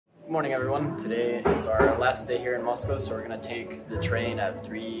Good morning, everyone. Today is our last day here in Moscow, so we're gonna take the train at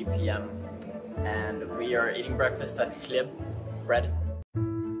 3 p.m. and we are eating breakfast at Khlyeb, bread.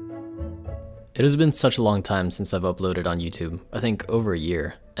 It has been such a long time since I've uploaded on YouTube, I think over a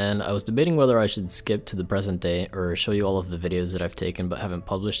year, and I was debating whether I should skip to the present day or show you all of the videos that I've taken but haven't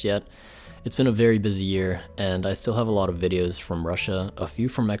published yet. It's been a very busy year, and I still have a lot of videos from Russia, a few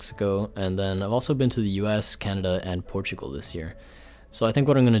from Mexico, and then I've also been to the US, Canada, and Portugal this year. So I think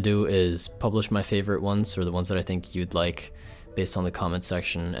what I'm going to do is publish my favorite ones, or the ones that I think you'd like, based on the comment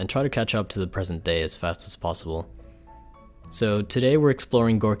section, and try to catch up to the present day as fast as possible. So today we're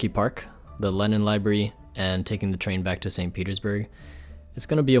exploring Gorky Park, the Lenin Library, and taking the train back to St. Petersburg. It's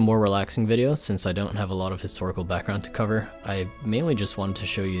going to be a more relaxing video since I don't have a lot of historical background to cover. I mainly just wanted to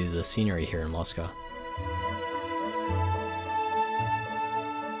show you the scenery here in Moscow.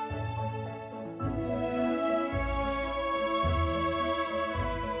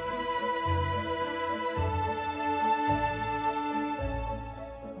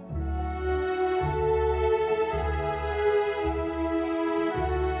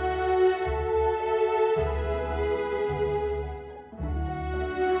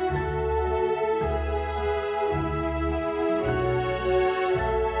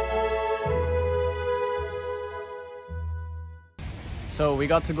 So we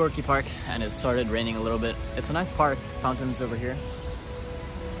got to Gorky Park and it started raining a little bit. It's a nice park, fountains over here,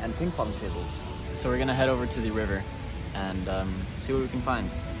 and ping pong tables. So we're gonna head over to the river and see what we can find.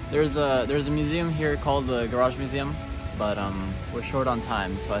 There's a museum here called the Garage Museum, but we're short on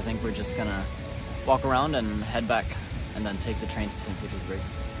time, so I think we're just gonna walk around and head back and then take the train to St. Petersburg.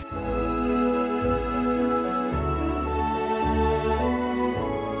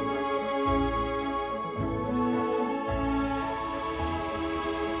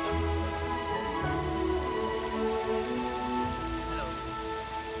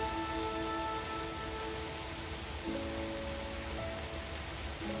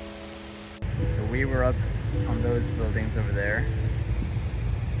 So we were up on those buildings over there.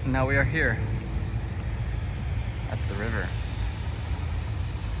 Now we are here at the river.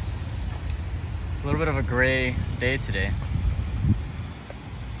 It's a little bit of a gray day today,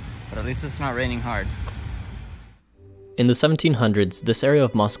 but at least it's not raining hard. In the 1700s, this area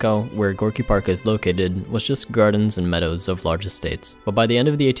of Moscow, where Gorky Park is located, was just gardens and meadows of large estates. But by the end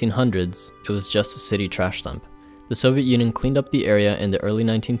of the 1800s, it was just a city trash dump. The Soviet Union cleaned up the area in the early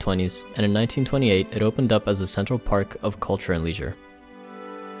 1920s, and in 1928 it opened up as a central park of culture and leisure.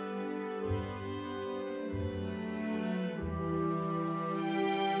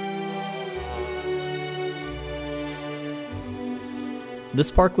 This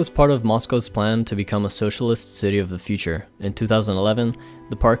park was part of Moscow's plan to become a socialist city of the future. In 2011,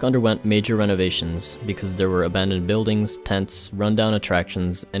 the park underwent major renovations because there were abandoned buildings, tents, rundown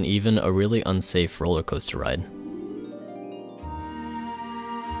attractions, and even a really unsafe roller coaster ride.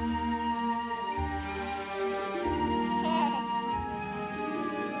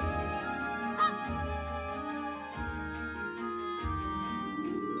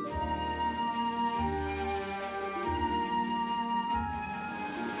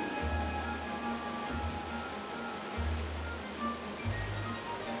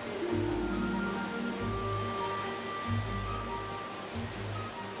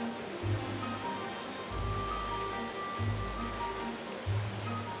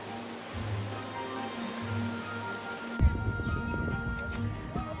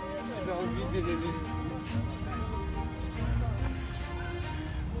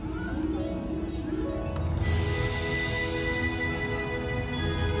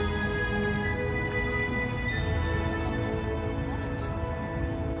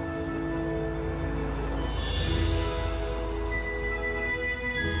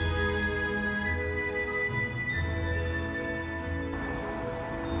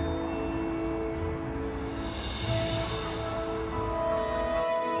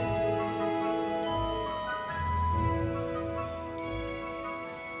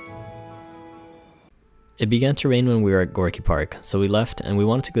 It began to rain when we were at Gorky Park, so we left and we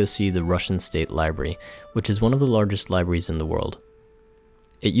wanted to go see the Russian State Library, which is one of the largest libraries in the world.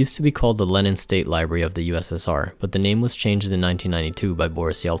 It used to be called the Lenin State Library of the USSR, but the name was changed in 1992 by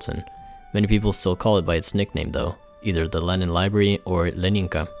Boris Yeltsin. Many people still call it by its nickname though, either the Lenin Library or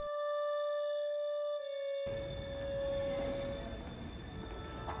Leninka.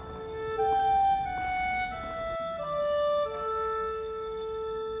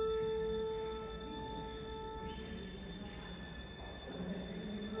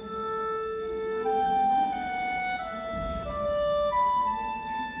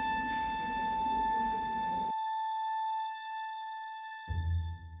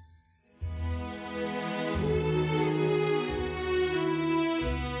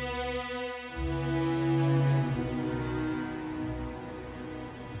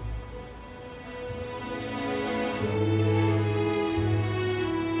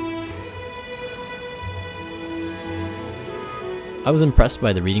 I was impressed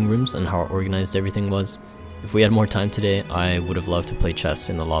by the reading rooms and how organized everything was. If we had more time today, I would have loved to play chess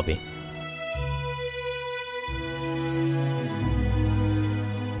in the lobby.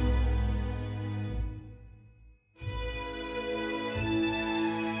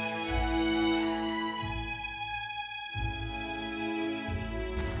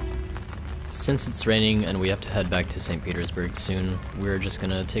 Since it's raining and we have to head back to St. Petersburg soon, we're just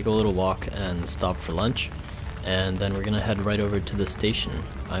gonna take a little walk and stop for lunch, and then we're gonna head right over to the station.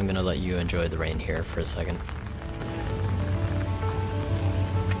 I'm gonna let you enjoy the rain here for a second.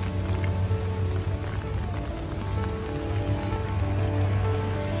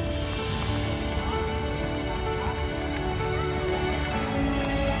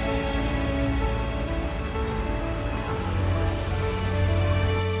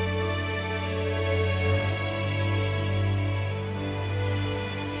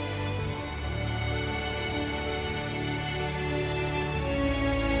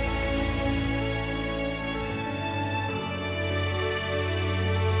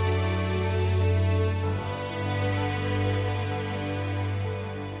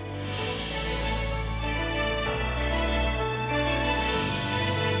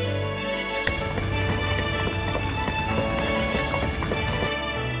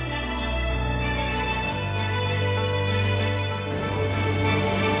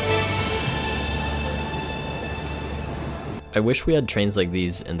 I wish we had trains like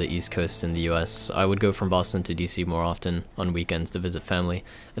these in the East Coast in the US. I would go from Boston to DC more often on weekends to visit family,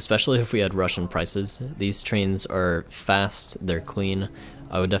 especially if we had Russian prices. These trains are fast, they're clean.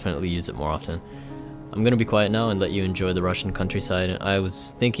 I would definitely use it more often. I'm gonna be quiet now and let you enjoy the Russian countryside. I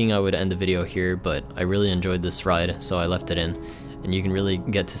was thinking I would end the video here, but I really enjoyed this ride, so I left it in. And you can really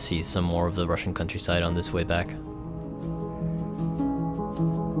get to see some more of the Russian countryside on this way back.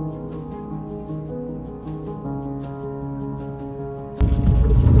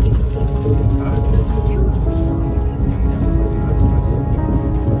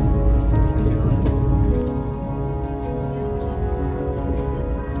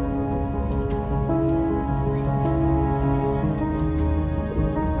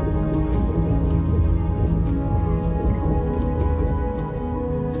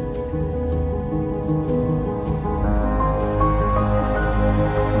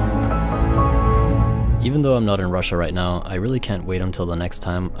 Even though I'm not in Russia right now, I really can't wait until the next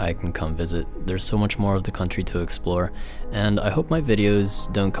time I can come visit. There's so much more of the country to explore, and I hope my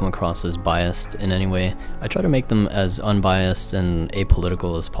videos don't come across as biased in any way. I try to make them as unbiased and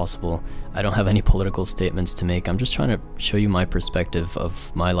apolitical as possible. I don't have any political statements to make. I'm just trying to show you my perspective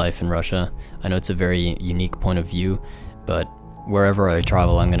of my life in Russia. I know it's a very unique point of view, but wherever I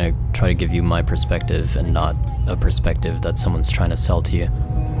travel, I'm gonna try to give you my perspective and not a perspective that someone's trying to sell to you.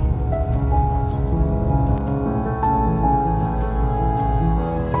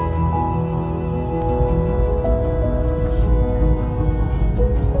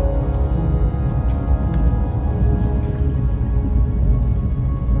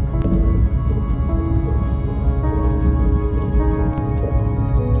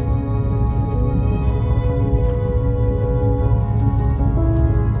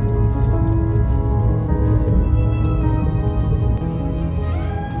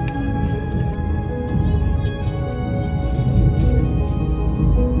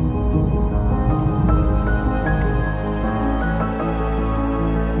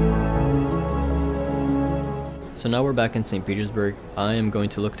 So now we're back in St. Petersburg. I am going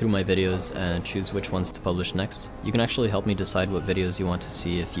to look through my videos and choose which ones to publish next. You can actually help me decide what videos you want to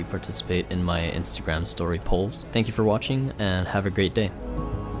see if you participate in my Instagram story polls. Thank you for watching and have a great day.